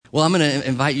Well, I'm going to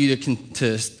invite you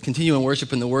to continue in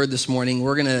worship in the Word this morning.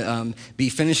 We're going to be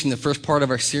finishing the first part of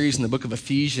our series in the book of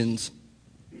Ephesians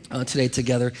today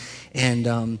together, and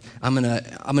I'm going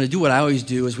to do what I always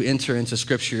do as we enter into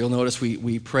Scripture. You'll notice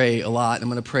we pray a lot. I'm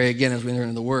going to pray again as we enter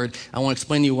into the Word. I want to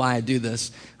explain to you why I do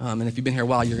this, and if you've been here a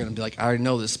while, you're going to be like, I already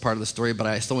know this part of the story, but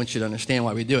I still want you to understand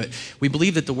why we do it. We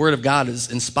believe that the Word of God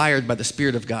is inspired by the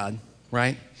Spirit of God,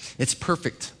 right? It's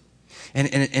perfect. And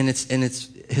it's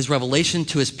his revelation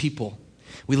to his people.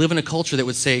 We live in a culture that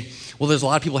would say, well, there's a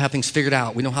lot of people who have things figured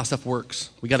out. We know how stuff works.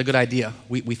 We got a good idea.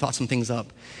 We thought some things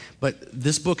up. But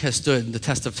this book has stood the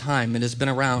test of time. It has been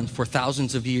around for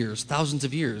thousands of years.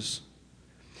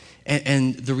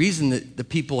 And the reason that the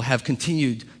people have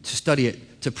continued to study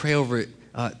it, to pray over it,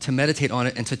 to meditate on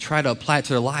it, and to try to apply it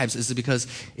to their lives is because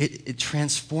it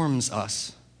transforms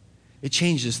us. It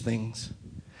changes things.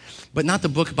 But not the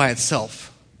book by itself.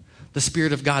 The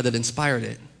Spirit of God that inspired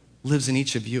it lives in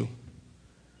each of you.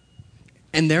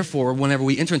 And therefore, whenever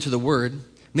we enter into the Word,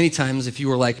 many times if you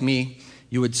were like me,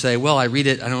 you would say, well, I read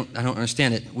it, I don't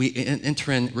understand it. We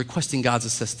enter in requesting God's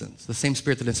assistance. The same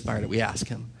Spirit that inspired it, we ask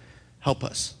Him, help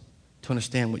us to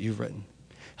understand what you've written.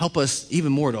 Help us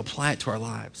even more to apply it to our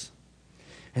lives.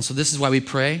 And so this is why we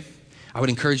pray. I would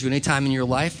encourage you any time in your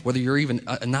life, whether you're even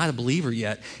not a believer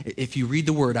yet, if you read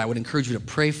the Word, I would encourage you to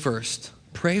pray first.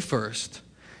 Pray first.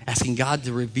 Asking God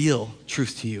to reveal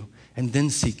truth to you, and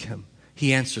then seek Him.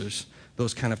 He answers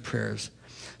those kind of prayers.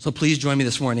 So please join me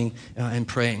this morning in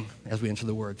praying as we enter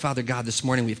the Word. Father God, this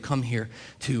morning we've come here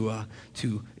to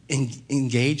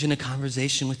engage in a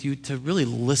conversation with you, to really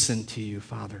listen to you,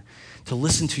 Father, to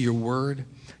listen to your Word,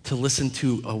 to listen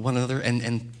to one another,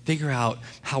 and figure out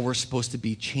how we're supposed to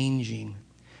be changing,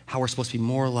 how we're supposed to be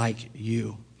more like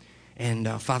you.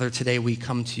 And Father, today we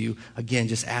come to you again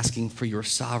just asking for your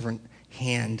sovereign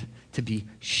hand to be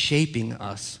shaping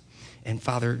us, and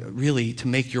Father, really to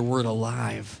make your word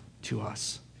alive to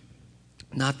us.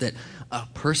 Not that a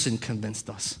person convinced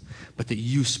us, but that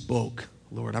you spoke,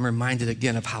 Lord. I'm reminded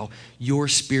again of how your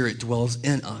Spirit dwells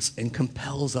in us and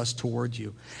compels us toward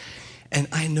you. And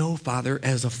I know, Father,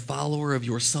 as a follower of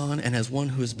your Son and as one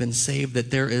who has been saved,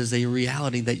 that there is a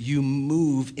reality that you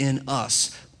move in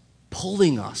us,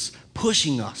 pulling us,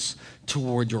 pushing us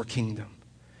toward your kingdom.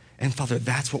 And Father,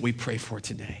 that's what we pray for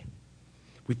today.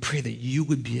 We pray that you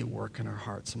would be at work in our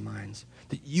hearts and minds,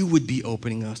 that you would be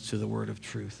opening us to the word of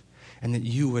truth, and that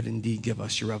you would indeed give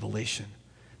us your revelation,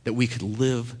 that we could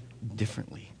live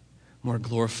differently, more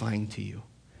glorifying to you,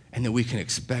 and that we can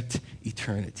expect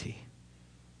eternity,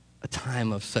 a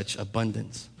time of such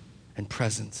abundance and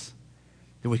presence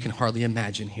that we can hardly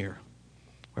imagine here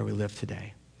where we live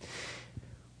today.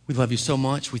 We love you so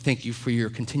much. We thank you for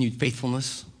your continued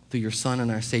faithfulness through your Son and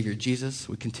our Savior, Jesus.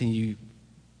 We continue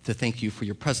to thank you for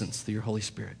your presence through your Holy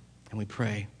Spirit. And we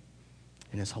pray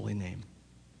in his holy name.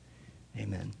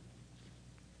 Amen.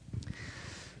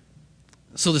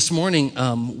 So this morning,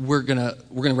 we're gonna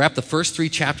wrap the first 3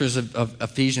 chapters of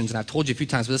Ephesians. And I've told you a few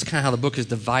times, but this is kind of how the book is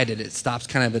divided. It stops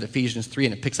kind of at Ephesians 3,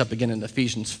 and it picks up again in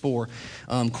Ephesians 4.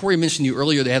 Corey mentioned to you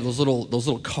earlier, they have those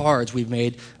little cards we've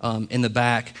made in the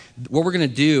back. What we're going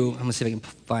to do, I'm going to see if I can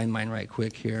find mine right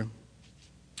quick here.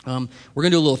 We're going to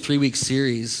do a little 3-week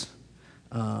series.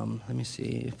 Let me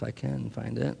see if I can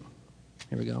find it.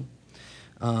 Here we go.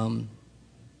 And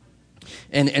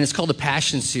it's called the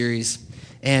Passion Series.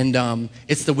 And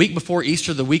it's the week before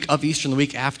Easter, the week of Easter, and the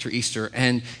week after Easter.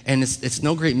 And it's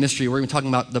no great mystery. We're even talking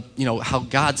about how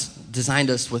God's designed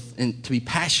us to be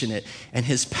passionate, and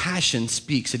his passion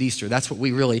speaks at Easter. That's why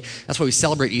we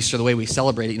celebrate Easter the way we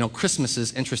celebrate it. Christmas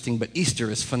is interesting, but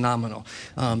Easter is phenomenal.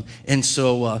 And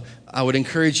so I would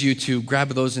encourage you to grab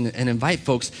those and invite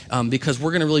folks, because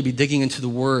we're going to really be digging into the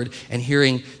Word and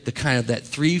hearing the kind of that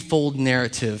threefold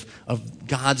narrative of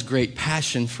God's great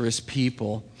passion for his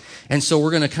people. And so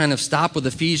we're going to kind of stop with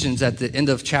Ephesians at the end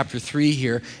of chapter 3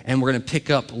 here, and we're going to pick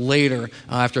up later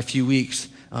after a few weeks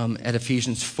at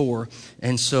Ephesians 4.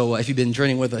 And so if you've been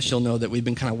journeying with us, you'll know that we've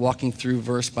been kind of walking through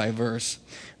verse by verse.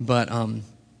 But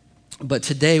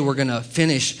today we're going to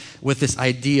finish with this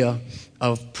idea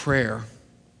of prayer.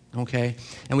 Okay,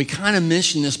 and we kind of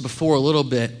mentioned this before a little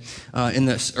bit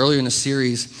earlier in the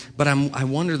series, but I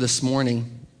wonder this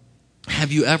morning,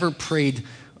 have you ever prayed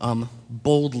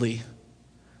boldly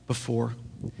before?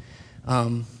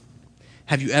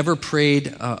 Have you ever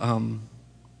prayed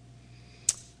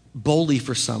boldly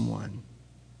for someone?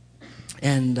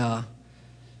 And I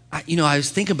was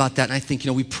thinking about that, and I think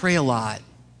we pray a lot,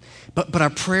 but our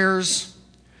prayers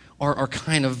are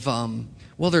kind of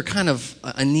they're kind of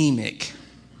anemic.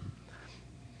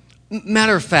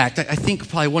 Matter of fact, I think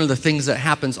probably one of the things that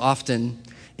happens often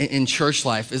in church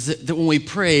life is that when we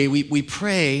pray, we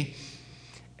pray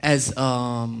as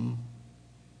a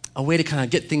way to kind of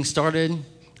get things started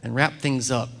and wrap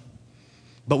things up.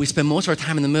 But we spend most of our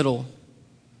time in the middle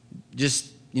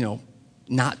just,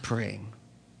 not praying.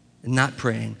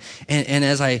 And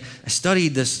as I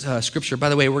studied this scripture, by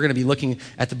the way, we're going to be looking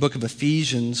at the book of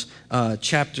Ephesians,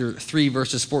 chapter 3,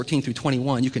 verses 14 through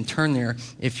 21. You can turn there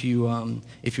if you'd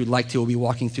like to. We'll be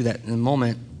walking through that in a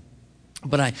moment.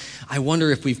 But I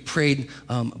wonder if we've prayed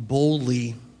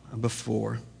boldly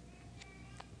before.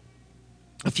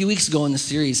 A few weeks ago in the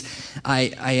series,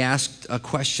 I asked a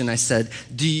question. I said,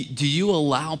 do you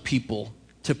allow people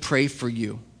to pray for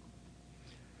you?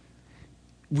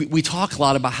 We talk a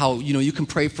lot about how, you can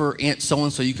pray for Aunt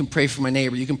so-and-so, you can pray for my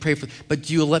neighbor, you can pray for, but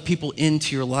do you let people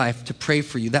into your life to pray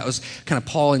for you? That was kind of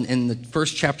Paul in the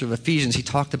first chapter of Ephesians. He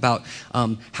talked about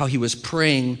how he was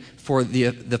praying for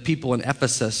the people in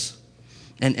Ephesus,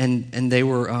 and they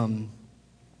were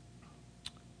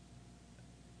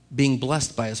being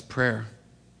blessed by his prayer,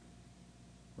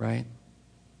 right?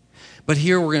 But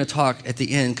here we're going to talk at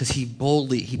the end because he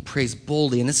prays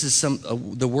boldly. And this is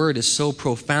the word is so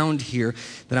profound here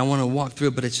that I want to walk through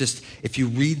it. But it's just, if you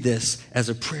read this as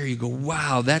a prayer, you go,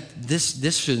 wow,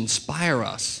 this should inspire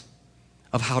us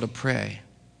of how to pray.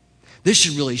 This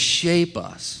should really shape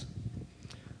us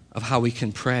of how we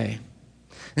can pray.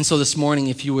 And so this morning,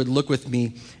 if you would look with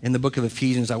me in the book of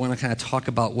Ephesians, I want to kind of talk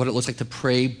about what it looks like to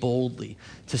pray boldly,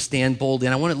 to stand boldly.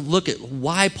 And I want to look at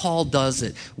why Paul does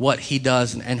it, what he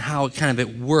does, and how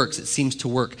it works. It seems to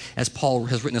work as Paul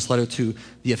has written this letter to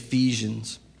the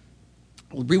Ephesians.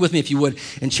 Well, read with me, if you would,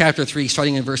 in chapter 3,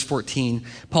 starting in verse 14.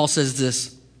 Paul says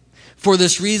this, "For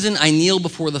this reason I kneel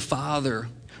before the Father,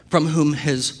 from whom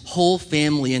his whole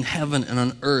family in heaven and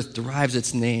on earth derives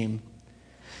its name."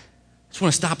 I just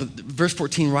want to stop at verse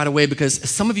 14 right away because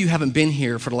some of you haven't been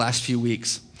here for the last few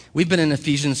weeks. We've been in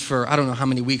Ephesians for I don't know how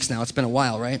many weeks now. It's been a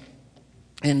while, right?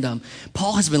 And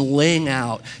Paul has been laying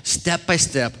out step by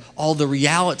step all the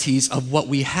realities of what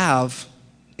we have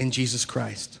in Jesus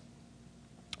Christ.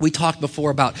 We talked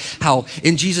before about how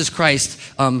in Jesus Christ,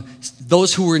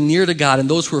 those who were near to God and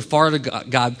those who were far to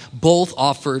God both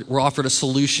were offered a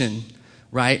solution,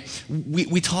 right?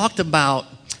 We talked about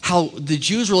how the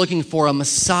Jews were looking for a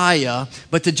Messiah,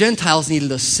 but the Gentiles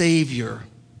needed a Savior.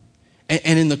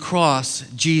 And in the cross,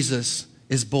 Jesus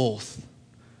is both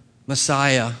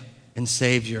Messiah and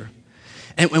Savior.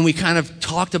 And we kind of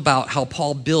talked about how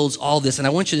Paul builds all this. And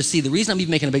I want you to see, the reason I'm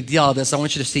even making a big deal out of this, I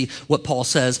want you to see what Paul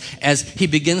says as he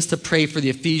begins to pray for the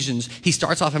Ephesians. He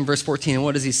starts off in verse 14, and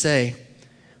what does he say?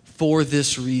 For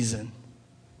this reason.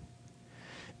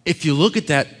 If you look at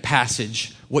that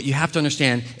passage, what you have to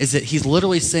understand is that he's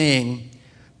literally saying,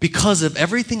 because of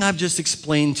everything I've just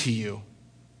explained to you,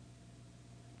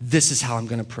 this is how I'm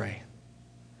going to pray.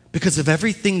 Because of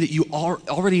everything that you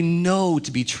already know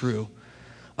to be true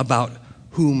about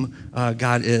whom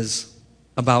God is,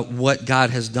 about what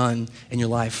God has done in your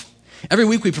life. Every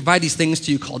week we provide these things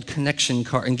to you called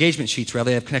engagement sheets, rather.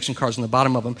 They have connection cards on the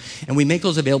bottom of them. And we make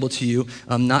those available to you,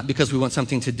 not because we want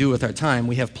something to do with our time.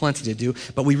 We have plenty to do.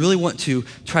 But we really want to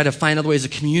try to find other ways to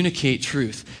communicate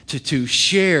truth, to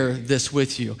share this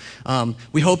with you.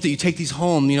 We hope that you take these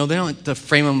home. They don't have to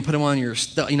frame them and put them on your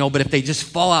stuff, but if they just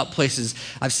fall out places,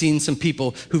 I've seen some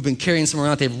people who've been carrying some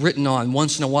around that they've written on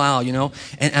once in a while,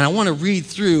 And I want to read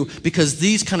through because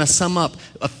these kind of sum up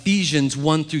Ephesians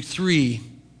 1 through 3.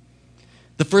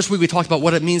 The first week we talked about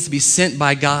what it means to be sent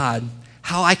by God,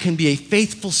 how I can be a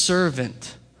faithful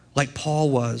servant like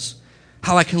Paul was,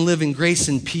 how I can live in grace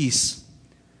and peace.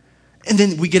 And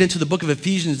then we get into the book of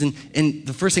Ephesians, and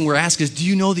the first thing we're asked is, do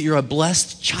you know that you're a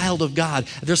blessed child of God?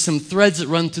 There's some threads that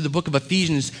run through the book of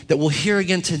Ephesians that we'll hear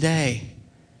again today.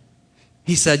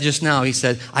 He said just now,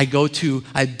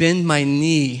 I bend my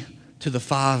knee to the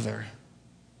Father.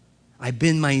 I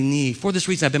bend my knee. For this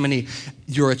reason, I bend my knee.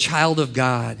 You're a child of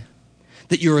God.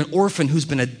 That you're an orphan who's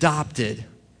been adopted,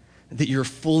 that you're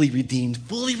fully redeemed.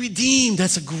 Fully redeemed,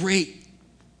 that's a great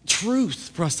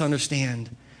truth for us to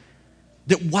understand.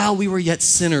 That while we were yet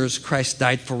sinners, Christ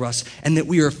died for us, and that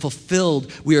we are fulfilled,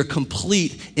 we are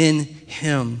complete in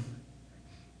Him.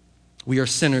 We are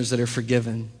sinners that are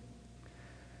forgiven.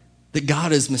 That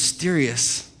God is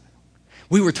mysterious.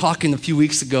 We were talking a few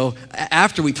weeks ago,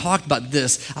 after we talked about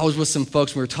this, I was with some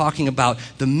folks, we were talking about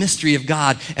the mystery of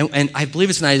God, and I believe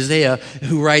it's in Isaiah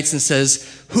who writes and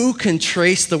says, who can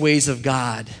trace the ways of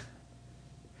God?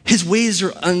 His ways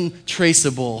are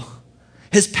untraceable.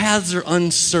 His paths are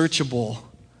unsearchable.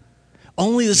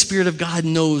 Only the Spirit of God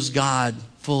knows God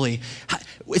fully.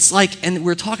 It's like, and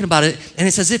we're talking about it, and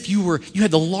it's as if you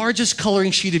had the largest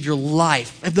coloring sheet of your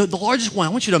life, the largest one. I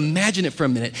want you to imagine it for a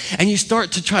minute, and you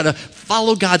start to try to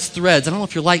follow God's threads. I don't know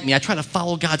if you're like me. I try to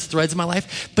follow God's threads in my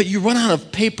life, but you run out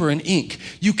of paper and ink.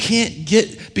 You can't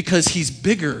get, because he's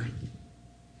bigger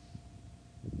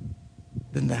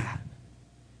than that.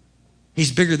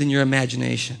 He's bigger than your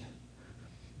imagination.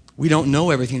 We don't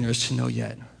know everything there is to know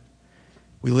yet.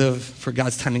 We live for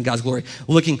God's time and God's glory.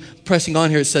 Pressing on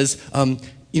here, it says,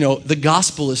 the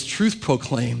gospel is truth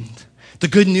proclaimed. The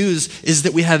good news is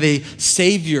that we have a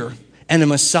Savior and a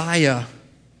Messiah,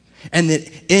 and that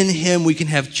in him we can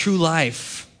have true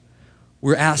life.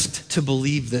 We're asked to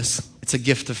believe this. It's a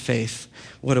gift of faith.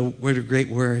 What a great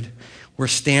word. We're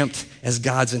stamped as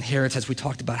God's inheritance. We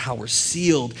talked about how we're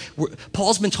sealed.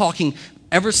 Paul's been talking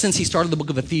ever since he started the book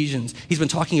of Ephesians. He's been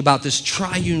talking about this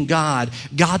triune God,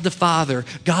 God the Father,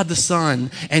 God the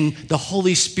Son, and the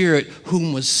Holy Spirit,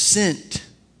 whom was sent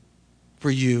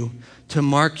for you, to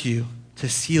mark you, to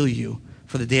seal you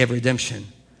for the day of redemption.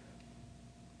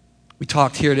 We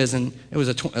talked, here it is, and it was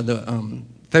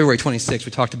February 26th,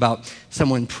 we talked about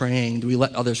someone praying. Do we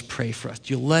let others pray for us?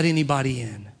 Do you let anybody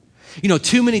in?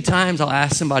 Too many times I'll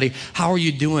ask somebody, how are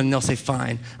you doing? And they'll say,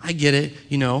 fine. I get it,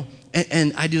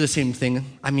 and I do the same thing.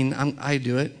 I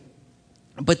do it.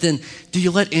 But then, do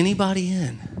you let anybody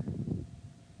in?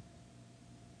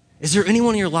 Is there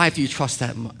anyone in your life that you trust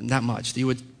that much, that you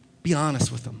would be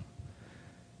honest with them?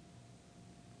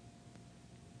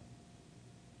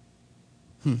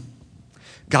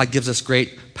 God gives us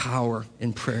great power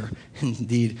in prayer.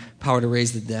 Indeed, power to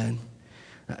raise the dead.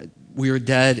 We were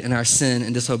dead in our sin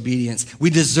and disobedience. We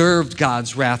deserved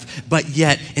God's wrath, but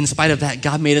yet, in spite of that,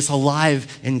 God made us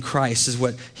alive in Christ, is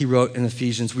what he wrote in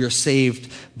Ephesians. We are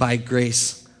saved by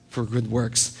grace for good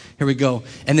works. Here we go.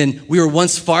 And then we were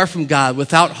once far from God,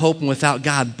 without hope and without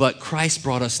God, but Christ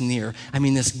brought us near.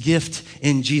 This gift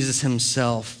in Jesus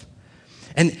himself.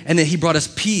 And that he brought us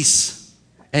peace,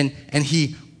 and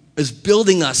he is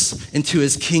building us into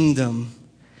his kingdom.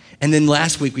 And then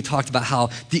last week we talked about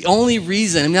how the only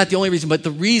reason, not the only reason, but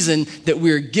the reason that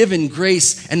we're given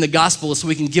grace and the gospel is so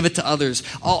we can give it to others.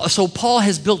 So Paul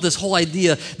has built this whole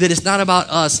idea that it's not about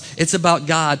us, it's about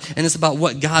God, and it's about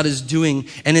what God is doing.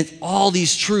 And it's all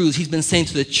these truths he's been saying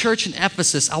to the church in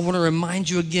Ephesus. I want to remind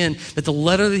you again that the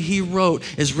letter that he wrote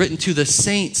is written to the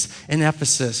saints in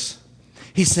Ephesus.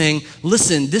 He's saying,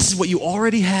 listen, this is what you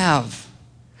already have.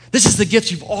 This is the gift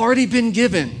you've already been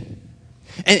given.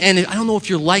 And I don't know if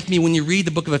you're like me when you read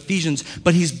the book of Ephesians,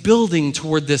 but he's building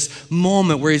toward this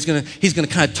moment where he's gonna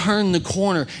kind of turn the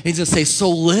corner, and he's gonna say, so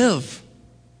live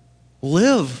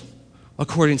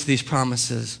according to these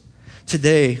promises.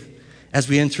 Today, as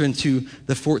we enter into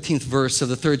the 14th verse of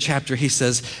the 3rd chapter, he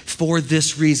says, for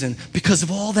this reason, because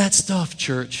of all that stuff,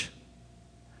 church,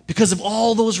 because of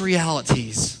all those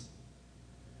realities,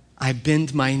 I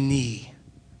bend my knee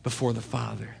before the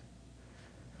Father.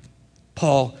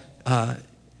 Paul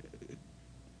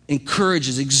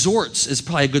encourages, exhorts is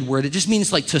probably a good word. It just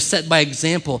means like to set by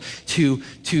example,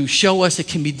 to show us it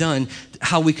can be done,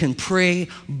 how we can pray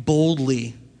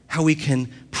boldly,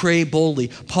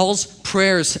 Paul's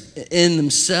prayers in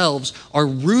themselves are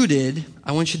rooted,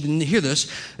 I want you to hear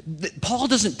this, Paul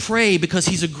doesn't pray because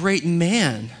he's a great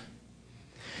man.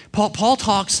 Paul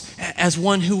talks as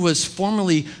one who was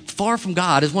formerly far from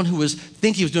God, as one who was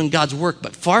think he was doing God's work,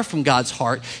 but far from God's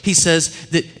heart. He says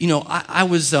that, I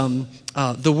was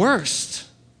the worst.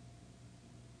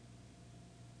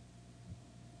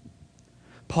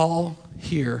 Paul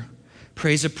here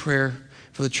prays a prayer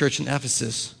for the church in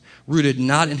Ephesus, rooted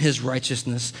not in his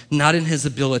righteousness, not in his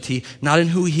ability, not in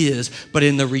who he is, but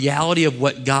in the reality of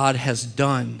what God has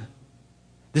done.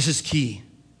 This is key.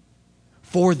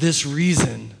 For this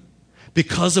reason,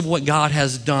 because of what God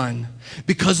has done,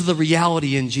 because of the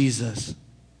reality in Jesus,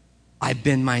 I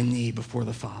bend my knee before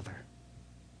the Father.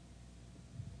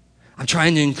 I'm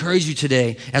trying to encourage you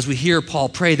today as we hear Paul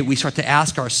pray that we start to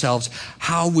ask ourselves,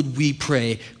 how would we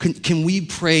pray? Can we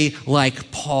pray like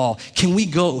Paul? Can we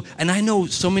go? And I know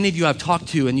so many of you I've talked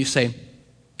to and you say,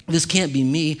 this can't be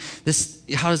me.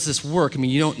 How does this work?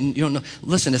 You don't know.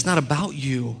 Listen, it's not about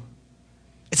you.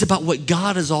 It's about what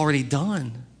God has already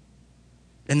done.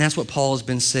 And that's what Paul has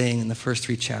been saying in the first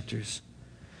 3 chapters.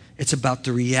 It's about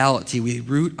the reality. We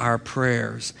root our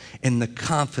prayers in the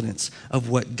confidence of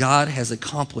what God has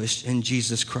accomplished in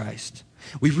Jesus Christ.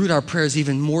 We root our prayers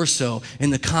even more so in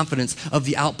the confidence of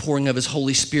the outpouring of his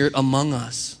Holy Spirit among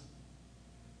us.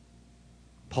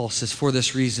 Paul says, for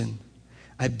this reason,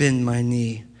 I bend my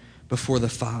knee before the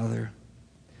Father.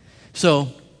 So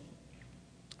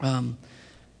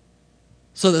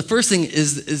the first thing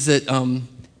is that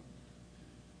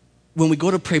when we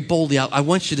go to pray boldly, I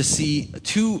want you to see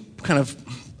two kind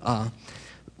of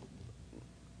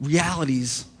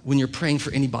realities when you're praying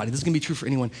for anybody. This is going to be true for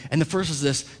anyone. And the first is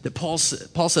this, that Paul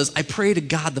says, I pray to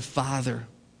God the Father.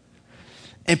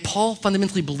 And Paul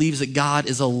fundamentally believes that God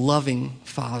is a loving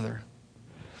Father.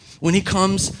 When he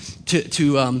comes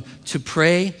to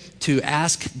pray, to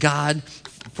ask God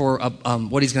for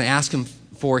what he's going to ask him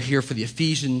for here for the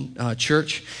Ephesian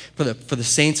church, for the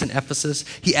saints in Ephesus,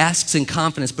 he asks in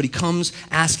confidence, but he comes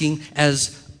asking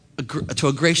to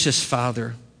a gracious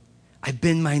Father. I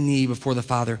bend my knee before the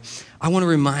Father. I want to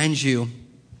remind you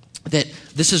that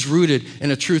this is rooted in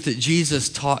a truth that Jesus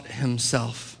taught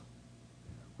himself,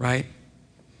 right?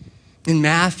 In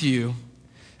Matthew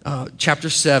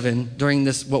chapter 7, during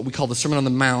this, what we call the Sermon on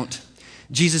the Mount,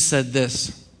 Jesus said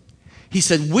this. He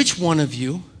said, which one of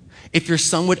you, if your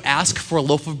son would ask for a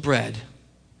loaf of bread,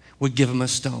 would give him a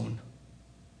stone?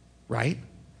 Right?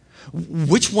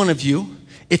 Which one of you,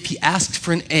 if he asked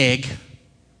for an egg,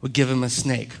 would give him a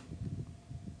snake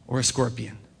or a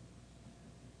scorpion?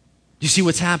 Do you see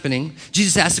what's happening?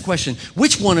 Jesus asked the question,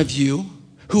 which one of you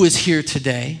who is here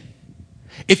today,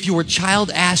 if your child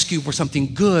asks you for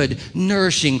something good,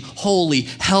 nourishing, holy,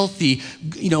 healthy,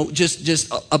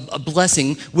 just a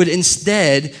blessing, would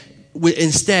instead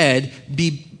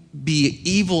be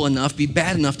evil enough, be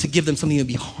bad enough to give them something that would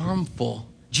be harmful?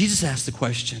 Jesus asked the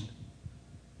question.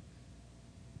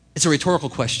 It's a rhetorical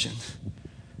question,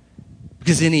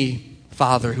 because any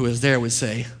father who is there would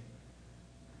say,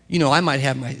 I might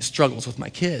have my struggles with my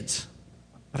kids,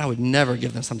 but I would never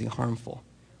give them something harmful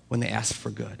when they ask for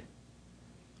good.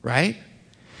 Right?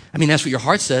 I mean, that's what your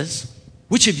heart says.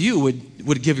 Which of you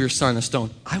would give your son a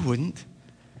stone? I wouldn't.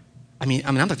 I mean,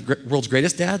 I'm not the world's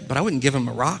greatest dad, but I wouldn't give him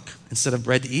a rock instead of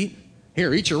bread to eat.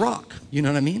 Here, eat your rock. You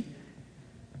know what I mean?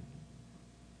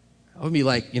 I would be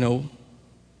like,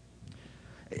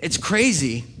 it's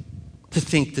crazy to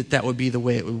think that would be the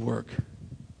way it would work.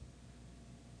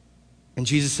 And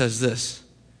Jesus says this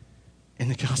in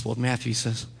the Gospel of Matthew. He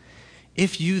says,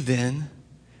 if you then,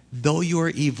 though you are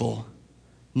evil,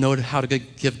 know how to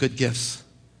give good gifts,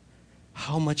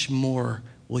 how much more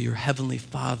will your heavenly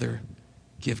Father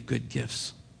give good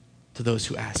gifts to those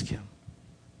who ask him?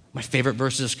 My favorite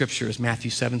verses of Scripture is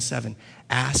Matthew 7:7.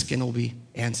 Ask and it will be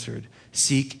answered.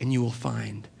 Seek and you will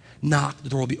find. Knock, the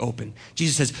door will be open.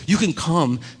 Jesus says, you can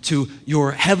come to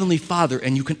your heavenly Father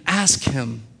and you can ask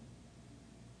him.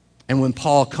 And when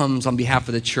Paul comes on behalf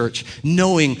of the church,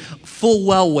 knowing full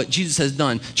well what Jesus has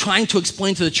done, trying to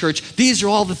explain to the church, these are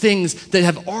all the things that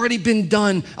have already been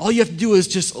done. All you have to do is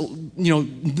just,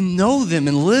 know them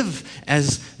and live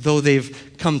as though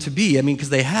they've come to be. I mean, because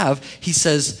they have. He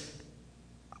says,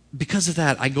 because of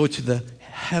that, I go to the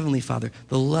heavenly Father,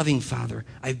 the loving Father.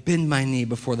 I bend my knee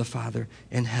before the Father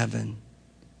in heaven.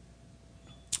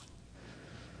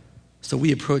 So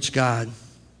we approach God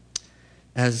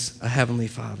as a heavenly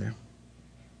Father.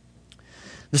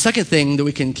 The second thing that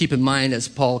we can keep in mind as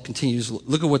Paul continues,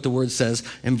 look at what the word says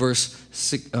in verse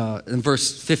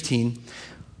 15.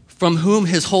 From whom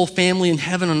his whole family in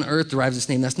heaven and on earth derives its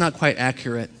name. That's not quite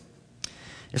accurate.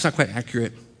 It's not quite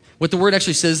accurate. What the word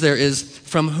actually says there is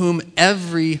from whom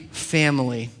every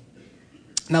family.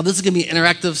 Now, this is going to be an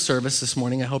interactive service this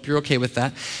morning. I hope you're okay with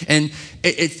that. And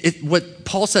what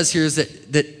Paul says here is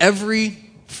that every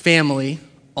family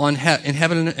in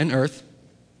heaven and earth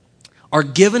are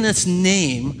given its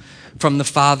name from the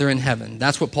Father in heaven.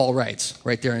 That's what Paul writes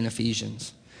right there in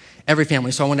Ephesians. Every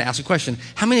family. So I want to ask a question.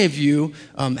 How many of you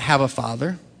have a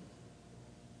father?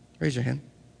 Raise your hand.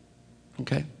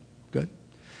 Okay, good.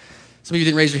 Some of you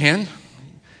didn't raise your hand.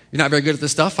 You're not very good at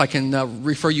this stuff. I can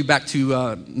refer you back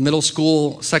to middle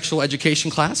school sexual education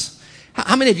class.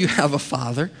 How many of you have a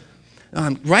father?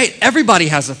 Right? Everybody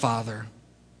has a father.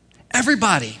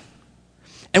 Everybody.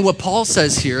 And what Paul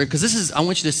says here, because I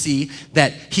want you to see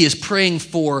that he is praying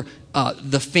for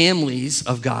the families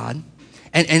of God.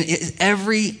 And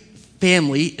every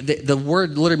family, the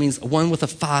word literally means one with a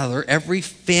father. Every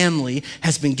family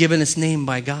has been given its name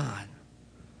by God.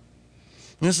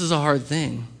 And this is a hard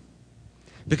thing.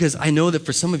 Because I know that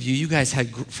for some of you, you guys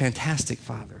had fantastic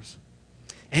fathers.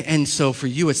 And so for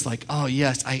you, it's like, oh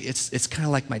yes, it's kind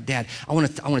of like my dad. I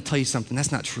want to tell you something.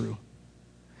 That's not true.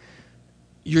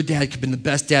 Your dad could have been the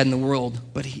best dad in the world,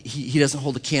 but he doesn't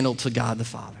hold a candle to God the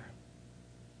Father.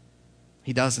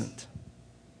 He doesn't.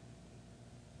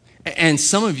 And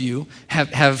some of you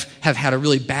have had a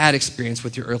really bad experience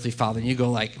with your earthly father. And you go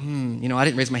like, I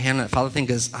didn't raise my hand on that father thing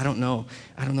because I don't know,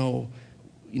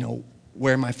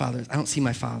 where my father is. I don't see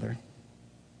my father.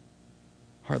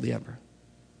 Hardly ever.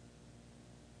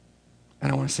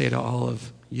 And I want to say to all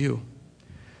of you,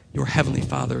 Your heavenly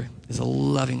Father is a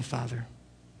loving Father.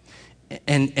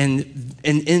 And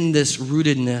in this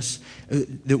rootedness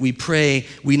that we pray,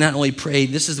 we not only pray,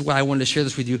 this is why I wanted to share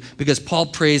this with you, because Paul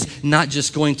prays not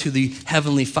just going to the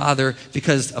Heavenly Father,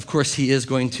 because of course he is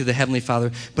going to the Heavenly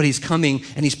Father, but he's coming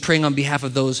and he's praying on behalf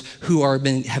of those who have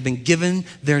been given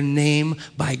their name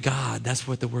by God. That's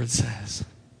what the word says.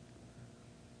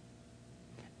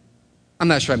 I'm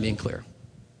not sure I'm being clear.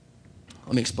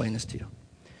 Let me explain this to you.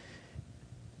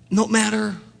 No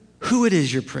matter who it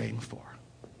is you're praying for,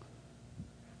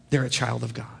 they're a child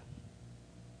of God.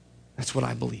 That's what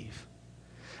I believe.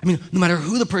 I mean, no matter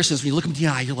who the person is, when you look them in the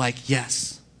eye, you're like,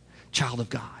 yes, child of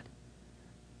God.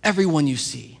 Everyone you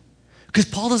see. Because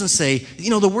Paul doesn't say,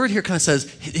 the word here kind of says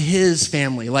his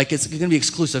family, like it's going to be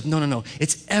exclusive. No.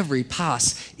 It's every,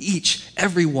 pas, each,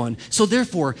 everyone. So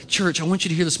therefore, church, I want you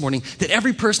to hear this morning that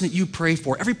every person that you pray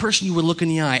for, every person you would look in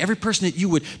the eye, every person that you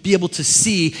would be able to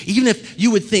see, even if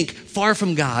you would think far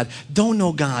from God, don't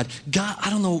know God, I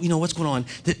don't know, what's going on,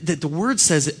 that the word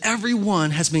says that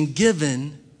everyone has been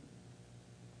given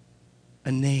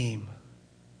a name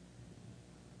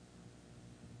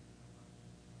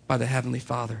by the Heavenly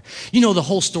Father. The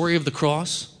whole story of the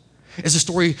cross is a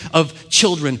story of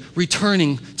children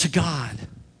returning to God.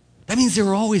 That means they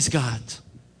were always God's.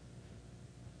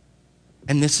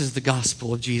 And this is the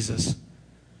gospel of Jesus.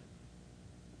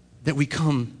 That we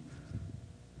come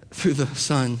through the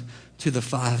Son to the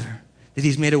Father. That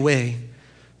he's made a way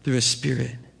through his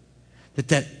Spirit.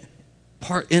 That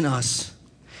part in us.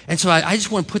 And so I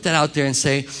just want to put that out there and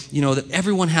say, that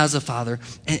everyone has a father.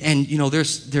 And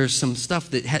there's some stuff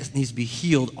that needs to be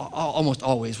healed almost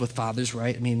always with fathers,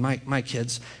 right? I mean, my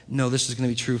kids know this is going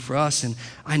to be true for us, and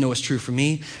I know it's true for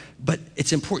me. But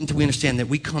it's important that we understand that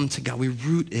we come to God, we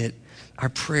root our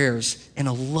prayers in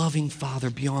a loving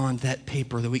Father beyond that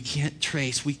paper that we can't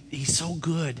trace. He's so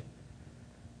good.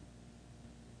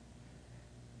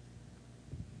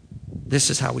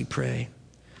 This is how we pray.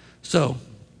 So,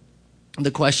 the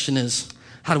question is,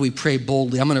 how do we pray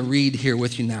boldly? I'm going to read here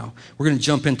with you now. We're going to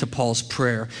jump into Paul's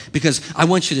prayer because I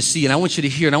want you to see and I want you to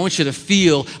hear and I want you to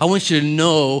feel, I want you to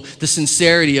know the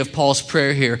sincerity of Paul's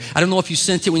prayer here. I don't know if you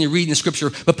sense it when you're reading the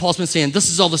scripture, but Paul's been saying, this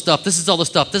is all the stuff, this is all the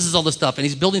stuff, this is all the stuff. And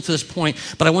he's building to this point,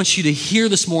 but I want you to hear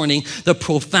this morning the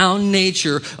profound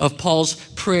nature of Paul's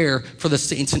prayer for the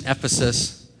saints in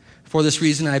Ephesus. For this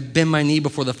reason, I bend my knee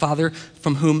before the Father,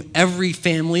 from whom every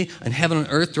family in heaven and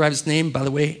earth derives its name, by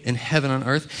the way, in heaven and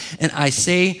earth. And I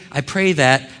pray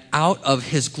that out of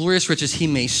his glorious riches, he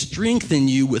may strengthen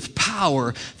you with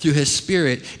power through his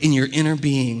Spirit in your inner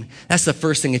being. That's the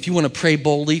first thing. If you want to pray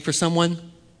boldly for someone,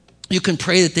 you can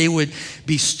pray that they would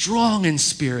be strong in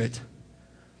spirit.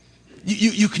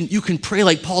 You can pray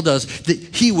like Paul does, that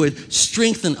he would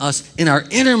strengthen us in our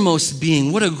innermost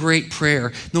being. What a great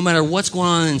prayer. No matter what's going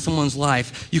on in someone's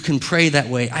life, you can pray that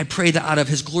way. I pray that out of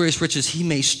his glorious riches, he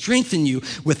may strengthen you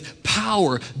with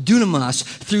power, dunamis,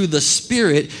 through the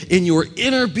Spirit in your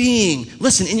inner being.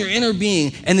 Listen, in your inner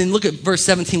being. And then look at verse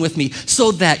 17 with me.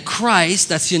 So that Christ,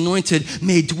 that's the anointed,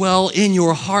 may dwell in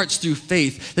your hearts through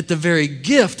faith. That the very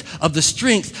gift of the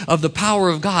strength of the power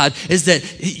of God is that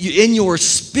in your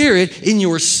spirit, in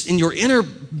your inner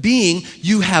being,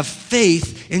 you have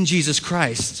faith in Jesus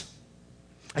Christ.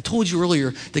 I told you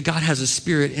earlier that God has a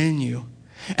Spirit in you.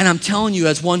 And I'm telling you,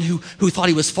 as one who thought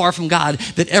he was far from God,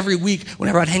 that every week,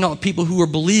 whenever I'd hang out with people who were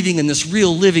believing in this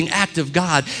real living act of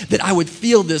God, that I would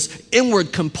feel this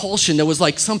inward compulsion that was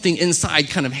like something inside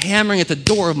kind of hammering at the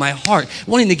door of my heart,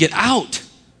 wanting to get out.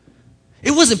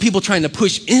 It wasn't people trying to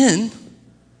push in.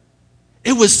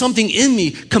 It was something in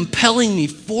me compelling me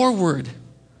forward.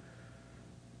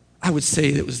 I would say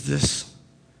it was this,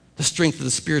 the strength of the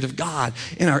Spirit of God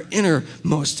in our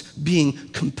innermost being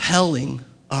compelling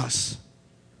us.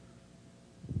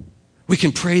 We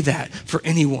can pray that for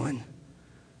anyone.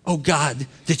 Oh God,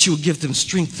 that you would give them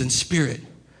strength and spirit.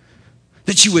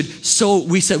 That you would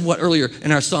we said what earlier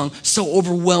in our song, so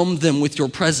overwhelm them with your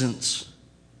presence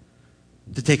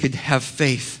that they could have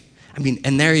faith. I mean,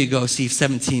 and there you go, see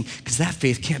 17, because that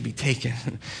faith can't be taken.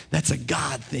 That's a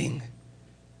God thing.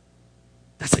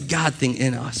 That's a God thing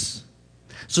in us.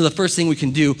 So the first thing we can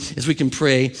do is we can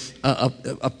pray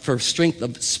for strength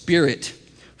of spirit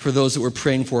for those that we're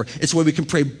praying for. It's where we can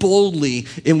pray boldly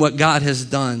in what God has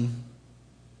done.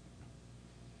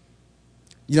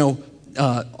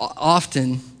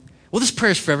 Often, this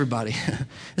prayer is for everybody.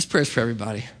 This prayer is for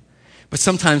everybody. But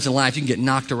sometimes in life you can get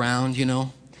knocked around, You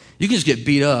can just get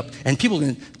beat up. And people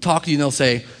can talk to you and they'll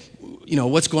say,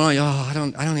 what's going on? Oh, I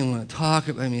don't even want to talk.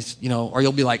 I mean, or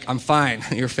you'll be like, I'm fine.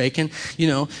 You're faking,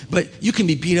 But you can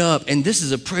be beat up, and this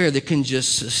is a prayer that can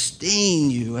just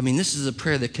sustain you. I mean, this is a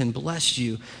prayer that can bless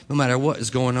you no matter what is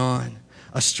going on.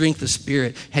 A strength of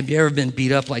spirit. Have you ever been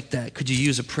beat up like that? Could you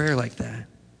use a prayer like that?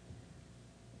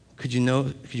 Could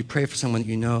you pray for someone that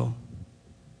you know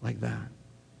like that?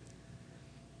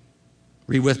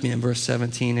 Read with me in verse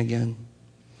 17 again.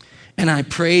 And I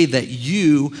pray that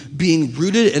you, being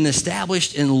rooted and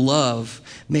established in love,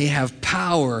 may have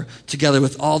power together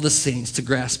with all the saints to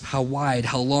grasp how wide,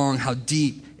 how long, how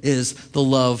deep is the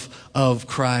love of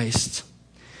Christ.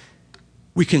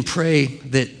 We can pray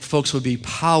that folks would be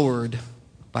powered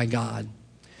by God,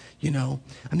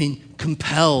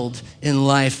 compelled in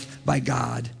life by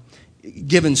God.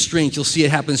 Given strength. You'll see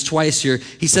it happens twice here.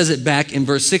 He says it back in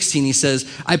verse 16. He says,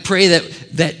 I pray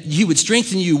that he would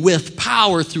strengthen you with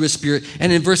power through his spirit.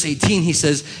 And in verse 18, he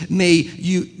says,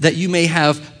 that you may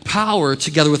have power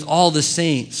together with all the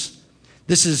saints.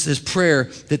 This is his prayer,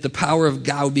 that the power of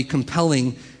God would be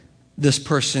compelling this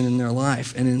person in their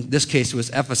life. And in this case, it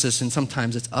was Ephesus, and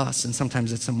sometimes it's us, and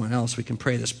sometimes it's someone else. We can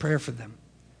pray this prayer for them.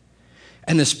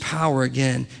 And this power,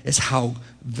 again, is how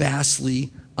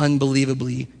vastly,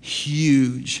 unbelievably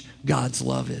huge God's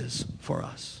love is for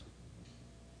us.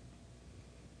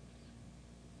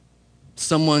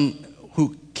 Someone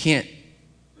who can't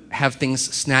have things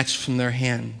snatched from their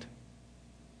hand.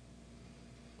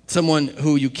 Someone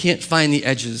who you can't find the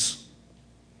edges.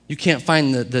 You can't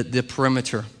find the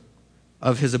perimeter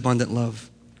of his abundant love.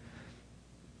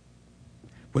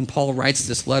 When Paul writes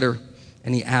this letter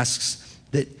and he asks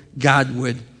that God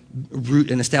would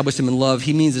root and establish them in love,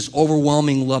 he means this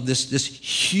overwhelming love, this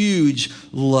huge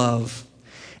love.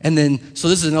 And then, so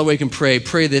this is another way you can pray.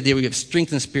 Pray that they would get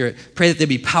strength and spirit. Pray that they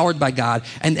be powered by God.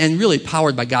 And really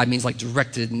powered by God means like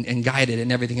directed and guided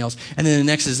and everything else. And then the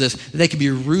next is this, that they can be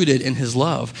rooted in his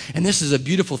love. And this is a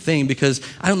beautiful thing because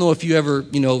I don't know if you ever,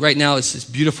 right now it's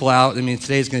beautiful out. I mean,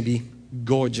 today's going to be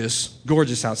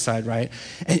gorgeous outside, right?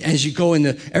 And as you go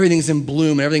into, everything's in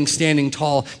bloom and everything's standing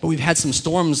tall. But we've had some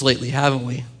storms lately, haven't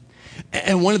we?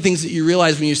 And one of the things that you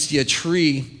realize when you see a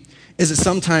tree is that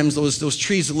sometimes those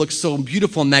trees that look so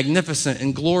beautiful and magnificent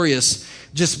and glorious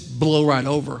just blow right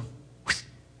over.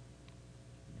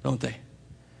 Don't they?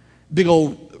 Big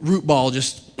old root ball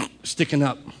just sticking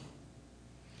up.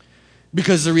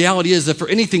 Because the reality is that for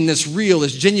anything that's real,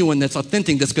 that's genuine, that's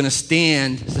authentic, that's going to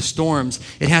stand the storms,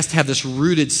 it has to have this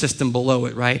rooted system below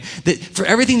it, right? That for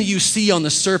everything that you see on the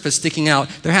surface sticking out,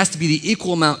 there has to be the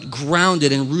equal amount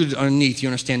grounded and rooted underneath, you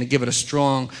understand, to give it a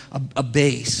strong, a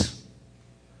base.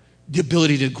 The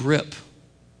ability to grip,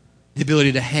 the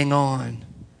ability to hang on,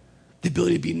 the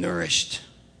ability to be nourished.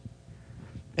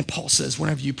 And Paul says,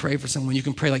 whenever you pray for someone, you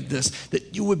can pray like this,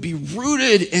 that you would be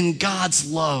rooted in God's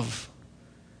love.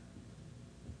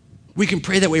 We can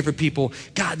pray that way for people.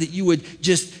 God, that you would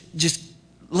just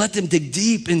let them dig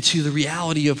deep into the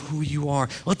reality of who you are.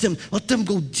 Let them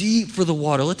go deep for the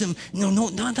water. Let them,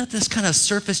 not this kind of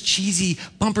surface cheesy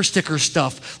bumper sticker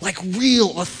stuff, like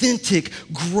real, authentic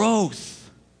growth.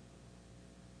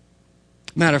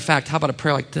 Matter of fact, how about a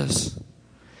prayer like this?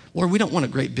 Lord, we don't want a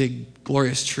great big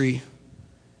glorious tree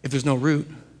if there's no root.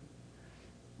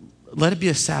 Let it be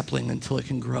a sapling until it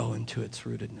can grow into its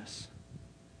rootedness.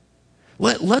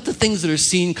 Let the things that are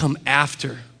seen come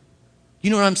after.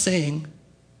 You know what I'm saying?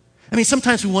 I mean,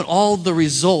 sometimes we want all the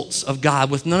results of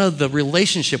God with none of the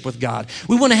relationship with God.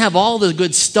 We want to have all the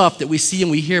good stuff that we see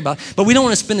and we hear about, but we don't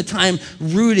want to spend the time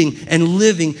rooting and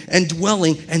living and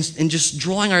dwelling and just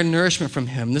drawing our nourishment from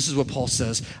him. This is what Paul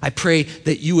says. I pray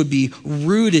that you would be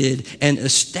rooted and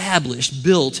established,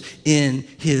 built in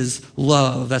his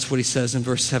love. That's what he says in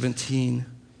verse 17.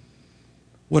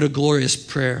 What a glorious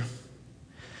prayer.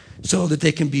 So that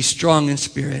they can be strong in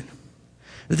spirit,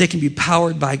 that they can be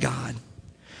powered by God,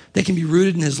 they can be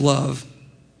rooted in his love.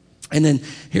 And then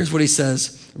here's what he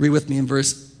says. Read with me in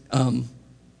verse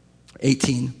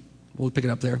 18. We'll pick it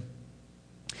up there.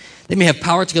 They may have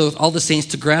power together with all the saints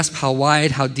to grasp how wide,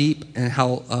 how deep, and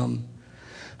how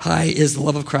high is the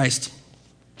love of Christ.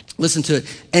 Listen to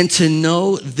it. And to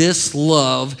know this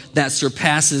love that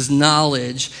surpasses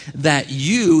knowledge, that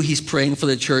you, he's praying for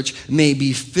the church, may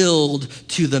be filled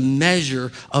to the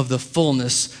measure of the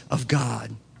fullness of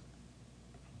God.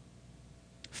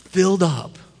 Filled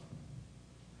up.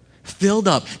 Filled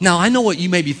up. Now, I know what you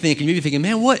may be thinking. You may be thinking,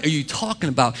 man, what are you talking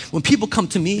about? When people come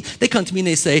to me, they come to me and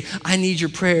they say, I need your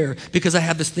prayer because I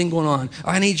have this thing going on.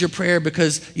 Or I need your prayer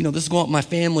because, this is going on with my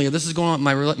family, or this is going on with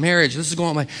my marriage, this is going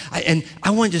on with and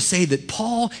I wanted to say that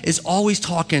Paul is always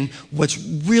talking what's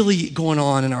really going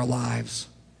on in our lives.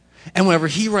 And whenever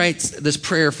he writes this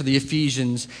prayer for the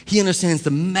Ephesians, he understands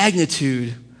the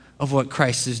magnitude of what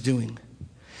Christ is doing.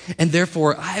 And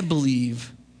therefore, I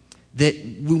believe that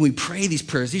when we pray these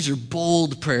prayers, these are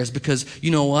bold prayers because you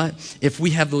know what? If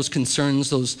we have those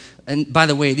concerns, and by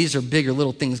the way, these are big or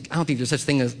little things. I don't think there's such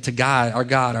thing as to God,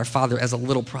 our Father, as a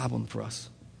little problem for us.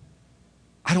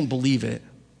 I don't believe it.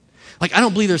 Like, I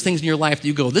don't believe there's things in your life that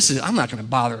you go, I'm not going to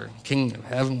bother King of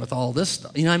Heaven with all this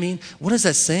stuff. You know what I mean? What is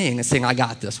that saying? It's saying, I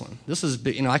got this one. This is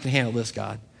big, I can handle this,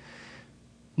 God.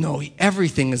 No,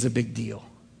 everything is a big deal.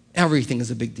 Everything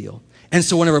is a big deal. And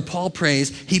so whenever Paul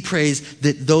prays, he prays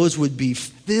that those would be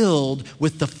filled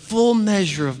with the full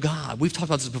measure of God. We've talked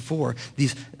about this before,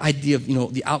 this idea of,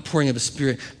 the outpouring of the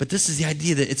Spirit. But this is the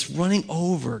idea that it's running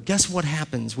over. Guess what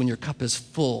happens when your cup is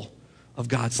full of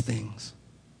God's things?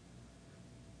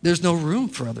 There's no room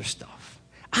for other stuff.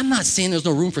 I'm not saying there's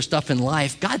no room for stuff in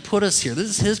life. God put us here. This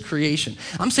is his creation.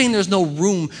 I'm saying there's no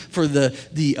room for the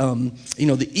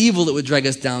evil that would drag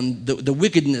us down, the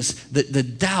wickedness, the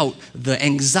doubt, the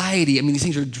anxiety. I mean, these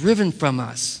things are driven from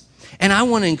us. And I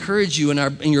want to encourage you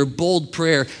in your bold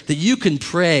prayer that you can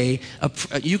pray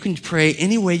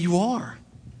any way you are.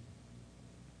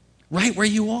 Right where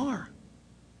you are.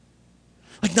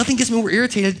 Like, nothing gets me more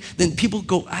irritated than people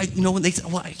go, when they say,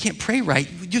 well, I can't pray right.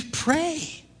 Just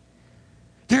pray.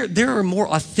 There are more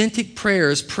authentic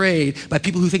prayers prayed by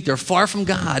people who think they're far from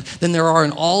God than there are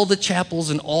in all the chapels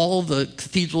and all the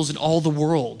cathedrals in all the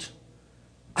world.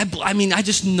 I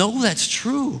just know that's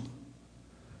true.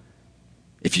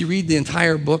 If you read the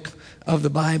entire book of the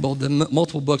Bible, the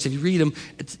multiple books, if you read them,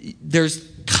 there's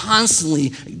constantly,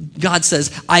 God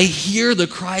says, I hear the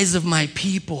cries of my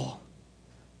people.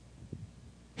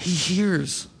 He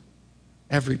hears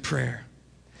every prayer.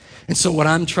 And so what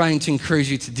I'm trying to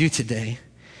encourage you to do today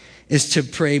is to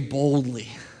pray boldly.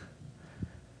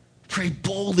 Pray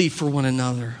boldly for one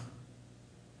another.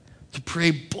 To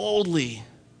pray boldly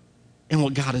in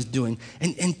what God is doing.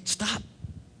 And stop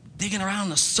digging around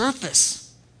the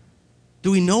surface. Do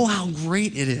we know how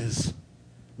great it is,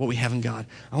 what we have in God?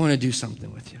 I want to do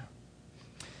something with you.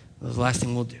 That's the last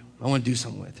thing we'll do. I want to do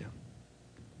something with you.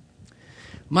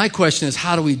 My question is,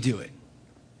 how do we do it?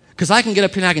 Because I can get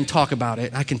up here and I can talk about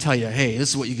it. I can tell you, hey, this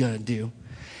is what you got to do.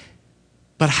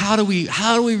 But how do we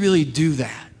really do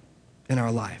that in our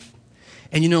life?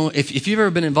 And if you've ever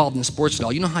been involved in sports at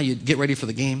all, you know how you get ready for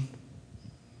the game?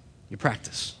 You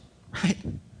practice, right?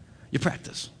 You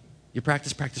practice. You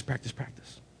practice.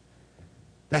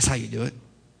 That's how you do it.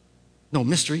 No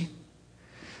mystery.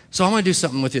 So I want to do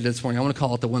something with you this morning. I want to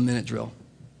call it the 1-minute drill.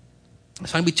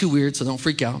 It's not going to be too weird, so don't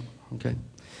freak out, okay?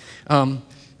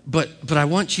 But I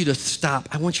want you to stop.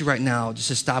 I want you right now just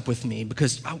to stop with me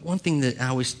because one thing that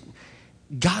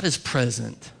God is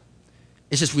present.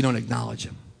 It's just we don't acknowledge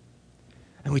him.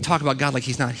 And we talk about God like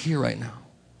he's not here right now.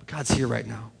 But God's here right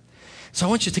now. So I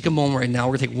want you to take a moment right now.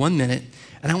 We're going to take 1 minute.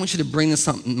 And I want you to bring this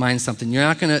mind something.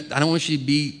 I don't want you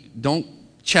to don't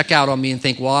check out on me and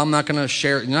think, well, I'm not going to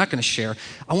share. You're not going to share.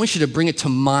 I want you to bring it to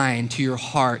mind, to your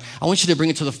heart. I want you to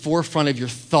bring it to the forefront of your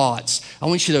thoughts. I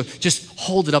want you to just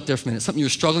hold it up there for a minute. Something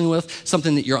you're struggling with,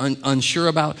 something that you're unsure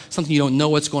about, something you don't know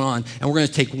what's going on. And we're going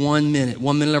to take 1 minute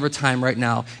at a time right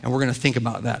now, and we're going to think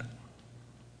about that.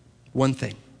 One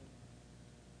thing.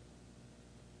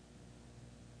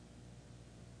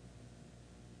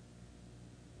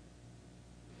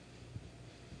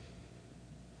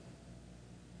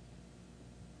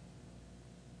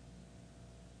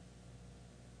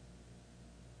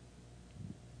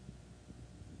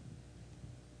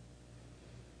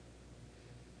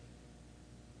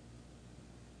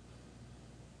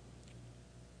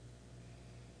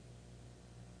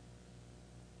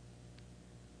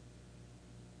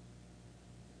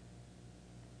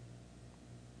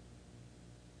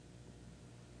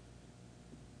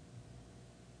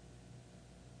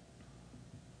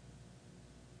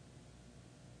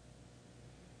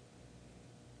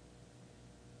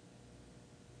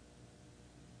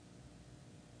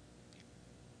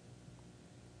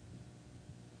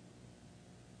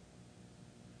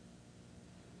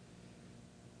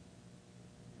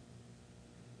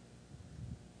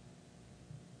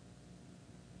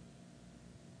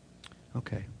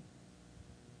 Okay.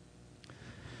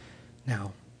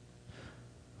 Now,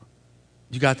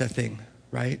 you got that thing,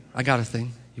 right? I got a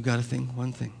thing. You got a thing?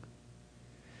 One thing.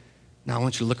 Now, I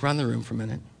want you to look around the room for a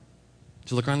minute.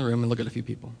 Just look around the room and look at a few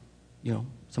people.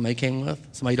 Somebody you came with,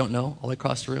 somebody you don't know, all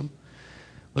across the room.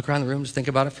 Look around the room, just think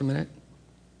about it for a minute.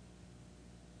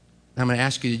 I'm going to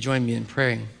ask you to join me in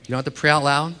praying. You don't have to pray out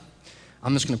loud.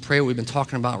 I'm just going to pray what we've been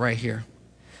talking about right here.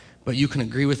 But you can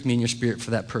agree with me in your spirit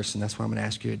for that person. That's what I'm going to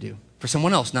ask you to do. For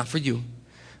someone else, not for you.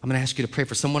 I'm going to ask you to pray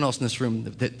for someone else in this room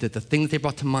that the thing that they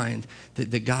brought to mind,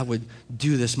 that God would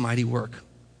do this mighty work,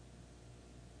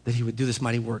 that he would do this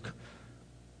mighty work.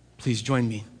 Please join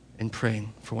me in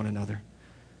praying for one another.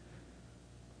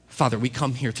 Father, we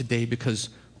come here today because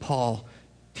Paul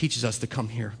teaches us to come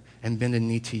here and bend a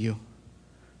knee to you.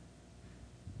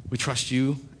 We trust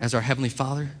you as our Heavenly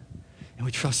Father, and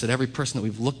we trust that every person that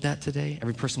we've looked at today,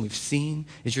 every person we've seen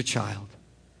is your child.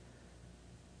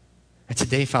 And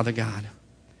today, Father God,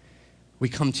 we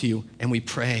come to you and we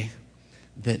pray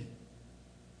that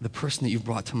the person that you've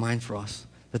brought to mind for us,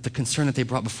 that the concern that they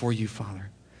brought before you,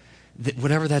 Father, that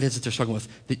whatever that is that they're struggling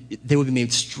with, that they would be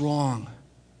made strong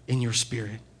in your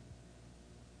Spirit.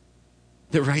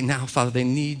 That right now, Father, they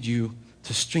need you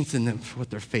to strengthen them for what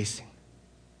they're facing.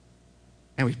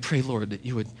 And we pray, Lord, that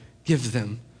you would give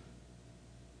them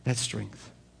that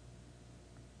strength.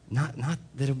 Not that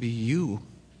it'll be you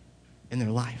in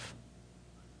their life.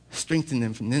 Strengthen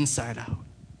them from the inside out.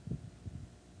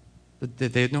 That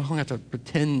they don't have to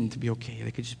pretend to be okay.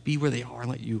 They could just be where they are and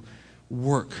let you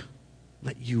work.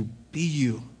 Let you be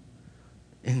you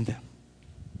in them.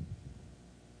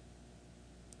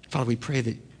 Father, we pray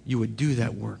that you would do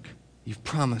that work. You've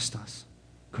promised us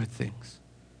good things.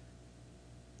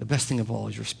 The best thing of all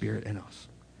is your Spirit in us.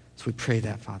 So we pray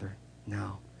that, Father,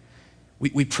 now.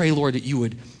 We pray, Lord, that you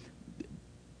would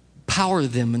power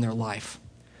them in their life.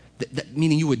 That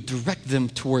meaning you would direct them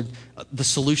toward the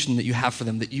solution that you have for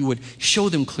them, that you would show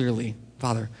them clearly,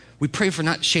 Father. We pray for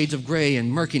not shades of gray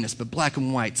and murkiness, but black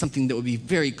and white, something that would be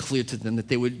very clear to them, that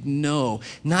they would know,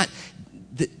 not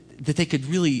that they could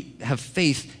really have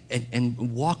faith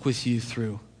and walk with you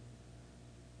through.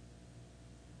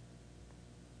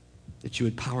 That you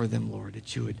would power them, Lord,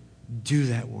 that you would do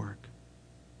that work.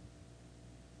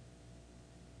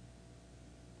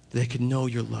 That they could know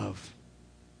your love.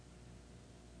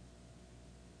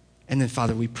 And then,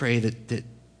 Father, we pray that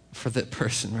for that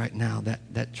person right now,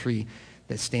 that tree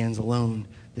that stands alone,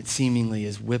 that seemingly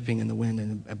is whipping in the wind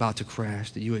and about to crash,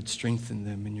 that you would strengthen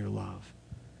them in your love.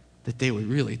 That they would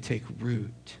really take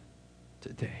root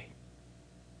today.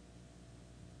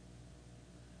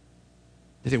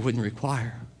 That it wouldn't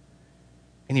require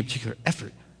any particular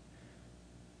effort,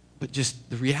 but just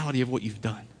the reality of what you've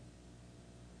done.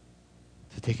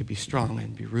 That they could be strong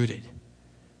and be rooted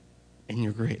in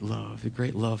your great love, the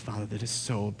great love, Father, that is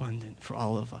so abundant for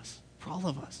all of us,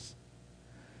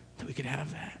 that we could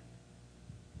have that.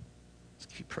 Let's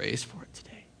give you praise for it today.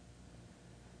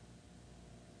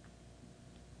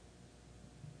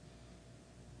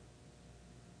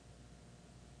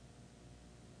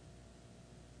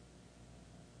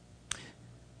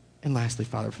 And lastly,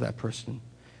 Father, for that person,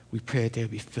 we pray that they would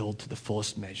be filled to the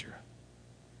fullest measure.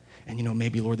 And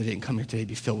maybe, Lord, they didn't come here today to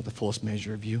be filled with the fullest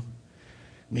measure of you.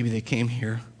 Maybe they came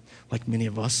here, like many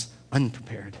of us,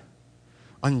 unprepared,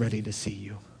 unready to see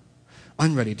you,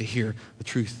 unready to hear the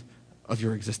truth of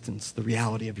your existence, the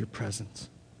reality of your presence.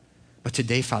 But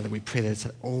today, Father, we pray that it's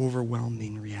an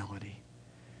overwhelming reality.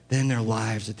 That in their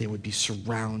lives that they would be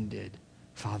surrounded,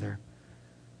 Father.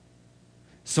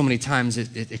 So many times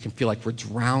it can feel like we're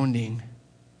drowning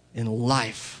in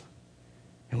life.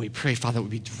 And we pray, Father, that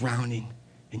we'd be drowning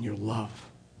in your love.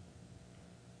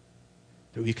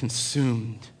 That we'd be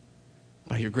consumed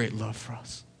by your great love for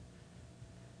us.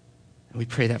 And we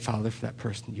pray that, Father, for that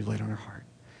person you laid on our heart.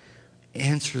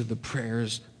 Answer the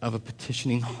prayers of a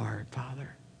petitioning heart,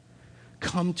 Father.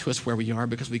 Come to us where we are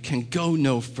because we can go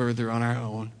no further on our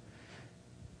own.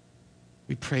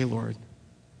 We pray, Lord,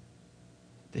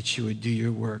 that you would do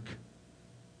your work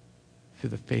through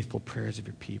the faithful prayers of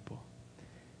your people.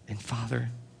 And Father,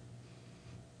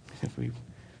 if we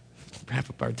wrap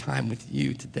up our time with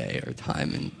you today, our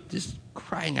time in just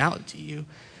crying out to you,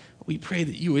 we pray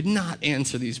that you would not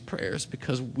answer these prayers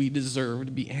because we deserve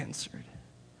to be answered.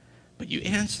 But you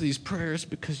answer these prayers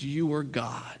because you are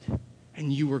God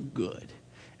and you are good.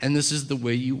 And this is the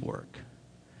way you work.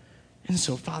 And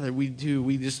so, Father, we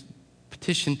just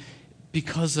petition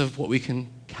because of what we can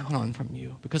count on from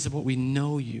you, because of what we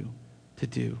know you to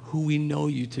do, who we know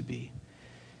you to be.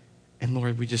 And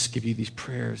Lord, we just give you these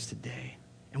prayers today.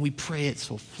 And we pray it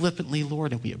so flippantly,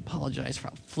 Lord, and we apologize for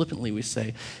how flippantly we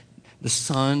say the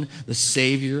Son, the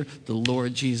Savior, the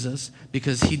Lord Jesus,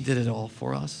 because he did it all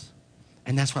for us.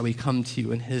 And that's why we come to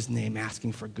you in his name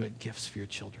asking for good gifts for your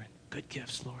children. Good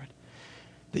gifts, Lord,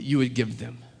 that you would give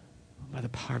them by the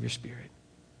power of your Spirit.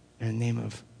 In the name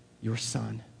of your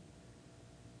Son,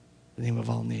 the name of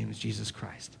all names, Jesus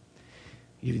Christ.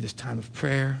 Give you this time of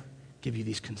prayer, give you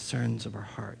these concerns of our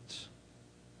hearts.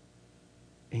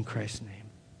 In Christ's name,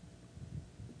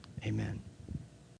 amen.